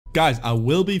Guys, I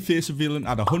will be face revealing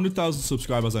at 100,000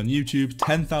 subscribers on YouTube,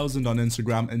 10,000 on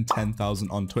Instagram, and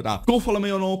 10,000 on Twitter. Go follow me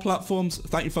on all platforms.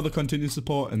 Thank you for the continued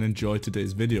support and enjoy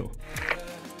today's video.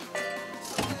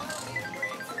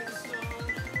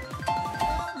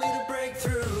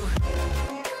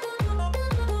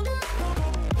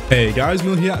 Hey guys,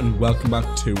 Merl here and welcome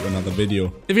back to another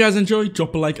video. If you guys enjoyed,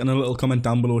 drop a like and a little comment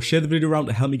down below. Share the video around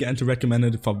to help me get into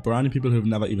recommended for brand new people who have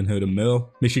never even heard of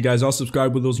Merl. Make sure you guys are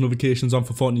subscribed with those notifications on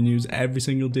for Fortnite news every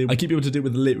single day. I keep you up to date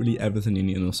with literally everything you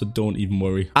need to know, so don't even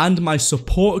worry. And my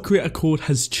support creator code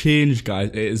has changed, guys.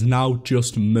 It is now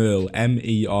just Merl,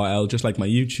 M-E-R-L, just like my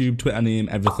YouTube, Twitter name,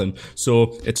 everything.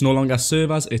 So it's no longer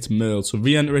servers, it's Merl. So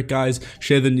re-enter it, guys.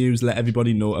 Share the news, let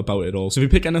everybody know about it all. So if you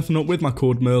pick anything up with my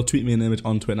code Merl, tweet me an image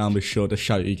on Twitter. I'll be sure to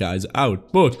shout you guys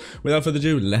out. But without further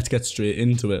ado, let's get straight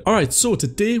into it. Alright, so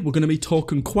today we're going to be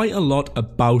talking quite a lot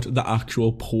about the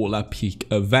actual Polar Peak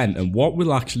event and what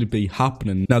will actually be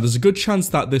happening. Now, there's a good chance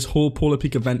that this whole Polar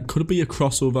Peak event could be a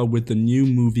crossover with the new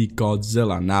movie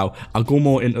Godzilla. Now, I'll go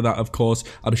more into that, of course.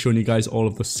 I'll be showing you guys all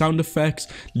of the sound effects,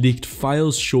 leaked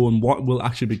files showing what will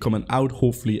actually be coming out,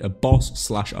 hopefully a boss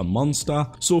slash a monster.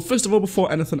 So first of all,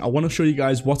 before anything, I want to show you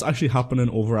guys what's actually happening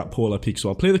over at Polar Peak. So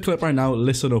I'll play the clip right now.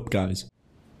 Listen up, guys.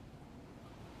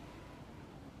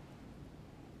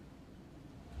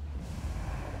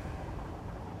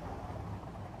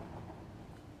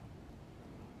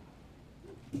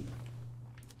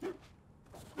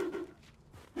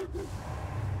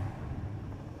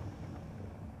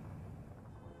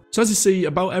 So as you see,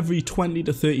 about every 20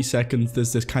 to 30 seconds,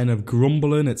 there's this kind of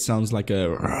grumbling. It sounds like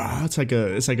it's like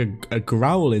a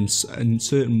growl in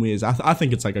certain ways. I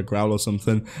think it's like a growl or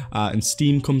something. And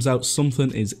steam comes out.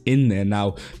 Something is in there.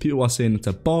 Now, people are saying it's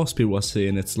a boss. People are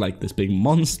saying it's like this big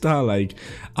monster. Like,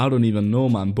 I don't even know,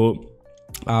 man. But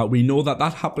we know that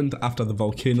happened after the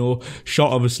volcano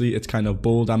shot. Obviously, it's kind of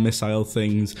boulder missile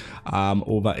things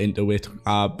over into it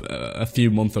a few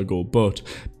months ago. But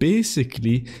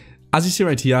basically, as you see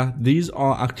right here, these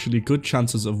are actually good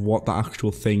chances of what the actual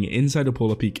thing inside of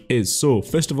Polar Peak is. So,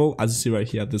 first of all, as you see right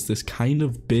here, there's this kind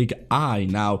of big eye.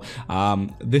 Now,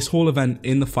 this whole event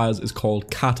in the files is called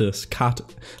cattus.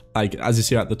 Like, as you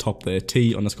see at the top there,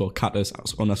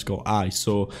 T_cattus_I.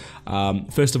 So,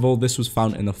 first of all, this was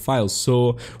found in the files.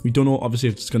 So, we don't know, obviously,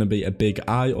 if it's going to be a big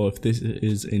eye or if this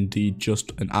is indeed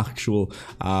just an actual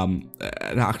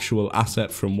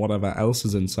asset from whatever else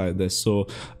is inside this. So,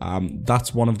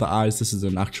 that's one of the eyes. This is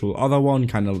an actual other one,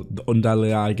 kind of the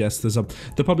underlayer, I guess. They're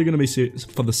probably going to be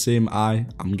for the same eye,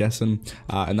 I'm guessing.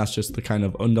 And that's just the kind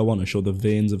of under one to show the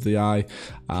veins of the eye.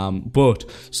 But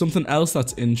something else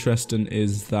that's interesting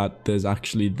is that there's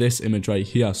actually this image right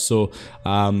here. So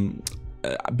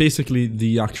basically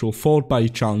the actual Fort by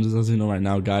challenges, as you know right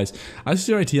now, guys, as you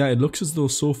see right here, it looks as though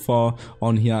so far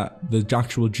on here the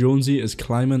actual Jonesy is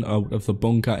climbing out of the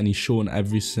bunker and he's showing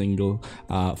every single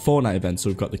Fortnite event. So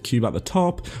we've got the cube at the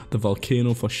top, the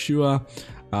volcano for sure,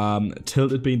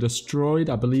 tilted being destroyed,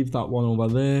 I believe that one over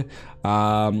there.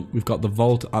 We've got the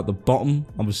vault at the bottom,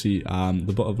 obviously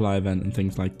the butterfly event and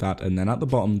things like that, and then at the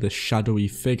bottom the shadowy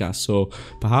figure. So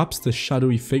perhaps the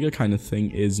shadowy figure kind of thing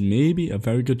is maybe a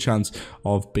very good chance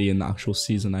of being the actual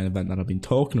season 9 event that I've been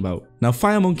talking about. Now,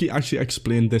 Fire Monkey actually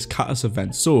explained this cattus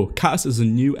event. So cattus is a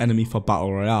new enemy for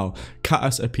Battle Royale.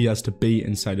 Cattus appears to be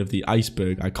inside of the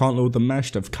iceberg. I can't load the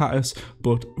mesh of cattus,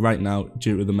 but right now,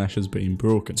 due to the meshes being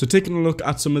broken. So taking a look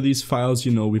at some of these files,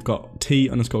 you know, we've got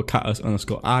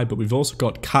T_cattus_I, but we've also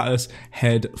got cattus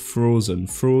head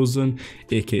frozen,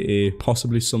 aka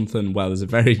possibly something, well, there's a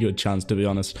very good chance, to be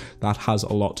honest, that has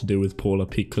a lot to do with Polar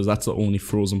Peak, because that's the only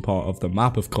frozen part of the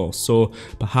map, of course. So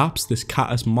perhaps this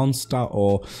cattus monster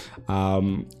or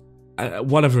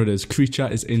whatever it is, creature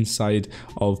is inside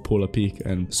of Polar Peak,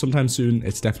 and sometime soon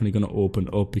it's definitely going to open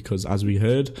up, because as we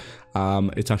heard,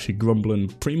 it's actually grumbling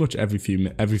pretty much every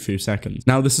few seconds.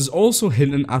 Now, this is also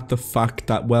hinting at the fact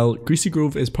that, well, Greasy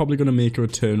Grove is probably going to make a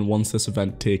return once this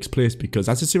event takes place, because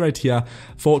as you see right here,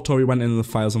 Fort Tory went into the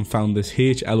files and found this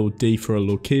HLOD for a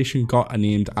location, got a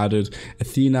name added,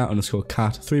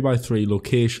 Athena_cat 3x3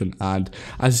 location, and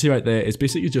as you see right there, it's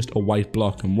basically just a white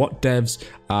block. And what devs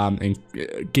and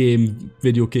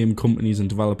video game companies and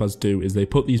developers do is they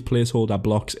put these placeholder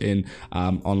blocks in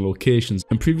on locations.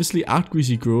 And previously at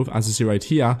Greasy Grove, as you see right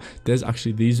here, there's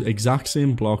actually these exact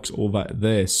same blocks over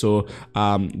there. So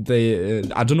I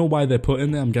don't know why they're put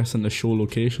in there. I'm guessing to show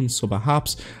locations. So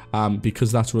perhaps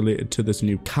because that's related to this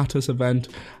new cattus event.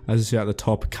 As you see at the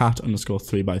top,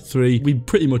 cat_3x3. We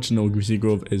pretty much know Greasy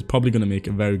Grove is probably going to make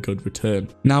a very good return.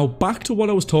 Now back to what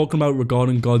I was talking about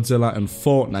regarding Godzilla and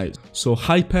Fortnite. So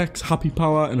Hypex, Happy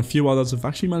Power and a few others have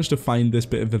actually managed to find this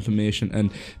bit of information,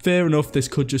 and fair enough, this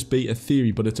could just be a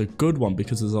theory, but it's a good one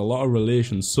because there's a lot of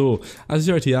relations. So as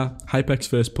you right here, Hypex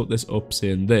first put this up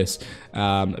saying this,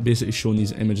 basically showing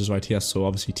these images right here. So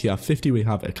obviously TR50, we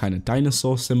have a kind of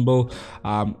dinosaur symbol,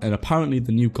 and apparently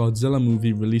the new Godzilla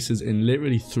movie releases in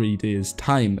literally 3 days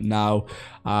time. Now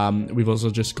we've also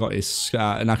just got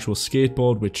an actual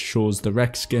skateboard which shows the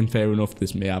Rex skin. Fair enough,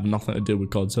 this may have nothing to do with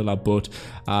Godzilla, but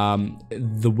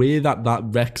the way that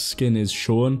Rex skin is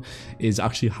shown is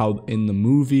actually how in the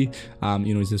movie,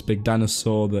 you know, he's this big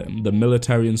dinosaur, the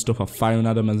military and stuff are firing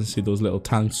at him as you see those little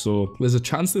tanks. So there's a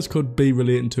chance this could be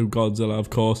relating to Godzilla, of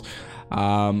course.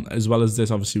 As well as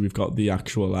this, obviously we've got the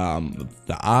actual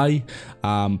the eye,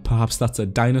 perhaps that's a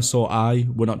dinosaur eye,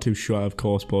 we're not too sure of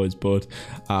course boys, but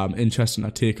interesting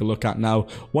to take a look at. Now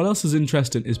what else is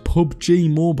interesting is PUBG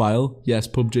Mobile, yes,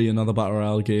 PUBG, another battle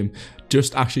royale game,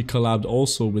 just actually collabed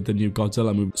also with the new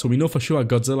Godzilla movie. So we know for sure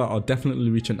Godzilla are definitely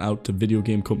reaching out to video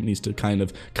game companies to kind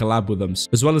of collab with them.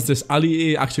 As well as this,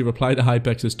 Ali A actually replied to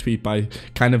Hypex's tweet by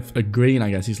kind of agreeing, I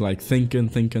guess. He's like thinking,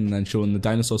 and then showing the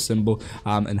dinosaur symbol.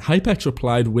 And Hypex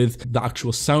replied with the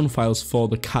actual sound files for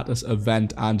the cattus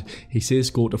event, and he says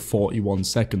go to 41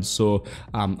 seconds. So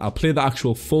I'll play the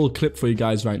actual full clip for you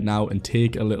guys right now and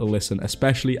take a little listen,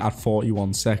 especially at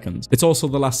 41 seconds. It's also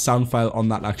the last sound file on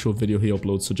that actual video he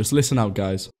uploads, so just listen out,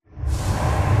 guys.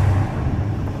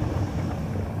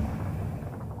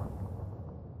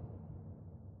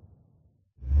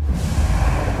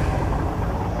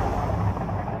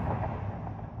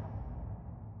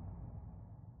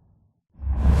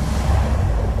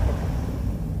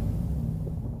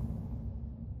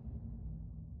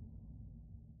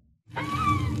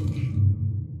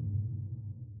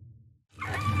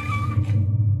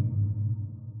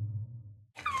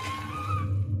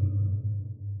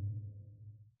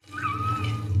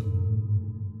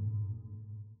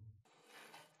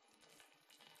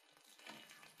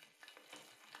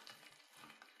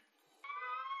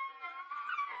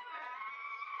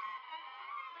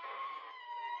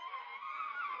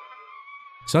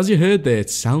 So as you heard there, it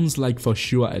sounds like for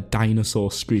sure a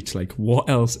dinosaur screech. Like what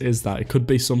else is that? It could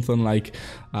be something like,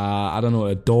 I don't know,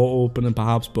 a door opening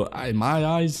perhaps, but in my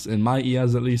eyes, in my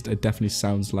ears at least, it definitely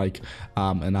sounds like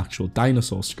an actual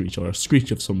dinosaur screech or a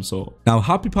screech of some sort. Now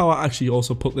Happy Power actually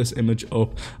also put this image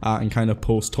up and kind of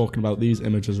post talking about these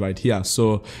images right here.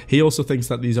 So he also thinks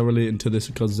that these are related to this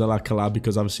Godzilla collab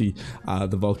because obviously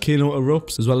the volcano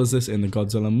erupts, as well as this in the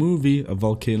Godzilla movie, a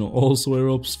volcano also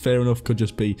erupts. Fair enough, could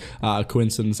just be a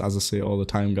coincidence, as I say all the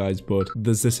time guys, but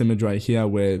there's this image right here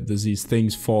where there's these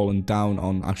things falling down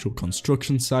on actual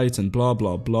construction sites and blah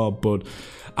blah blah. But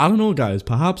I don't know guys,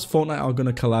 perhaps Fortnite are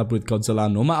going to collab with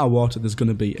Godzilla. No matter what, there's going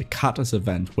to be a cattus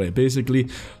event where basically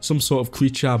some sort of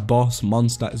creature, boss,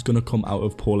 monster is going to come out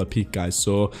of Polar Peak guys.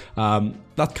 So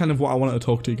that's kind of what I wanted to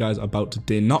talk to you guys about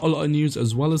today. Not a lot of news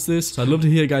as well as this. So I'd love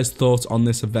to hear guys' thoughts on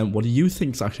this event. What do you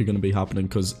think is actually going to be happening?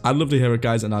 Because I'd love to hear it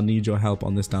guys, and I need your help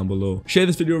on this down below. Share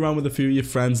this video around with a few of your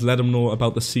friends. Let them know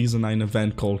about the season 9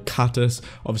 event called Cattus.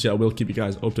 Obviously I will keep you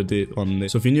guys up to date on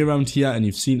this. So if you're new around here and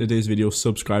you've seen today's video,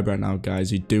 subscribe right now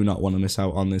guys. You do not want to miss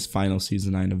out on this final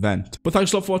season 9 event. But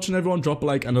thanks a lot for watching everyone. Drop a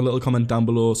like and a little comment down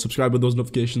below. Subscribe with those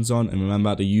notifications on, and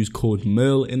remember to use code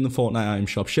Merl in the Fortnite item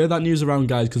shop. Share that news around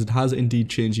guys, because it has indeed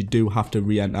changed. You do have to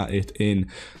re-enter it in.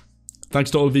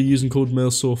 Thanks to all of you using code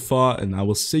Merl so far, and I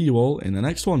will see you all in the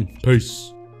next one.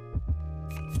 Peace.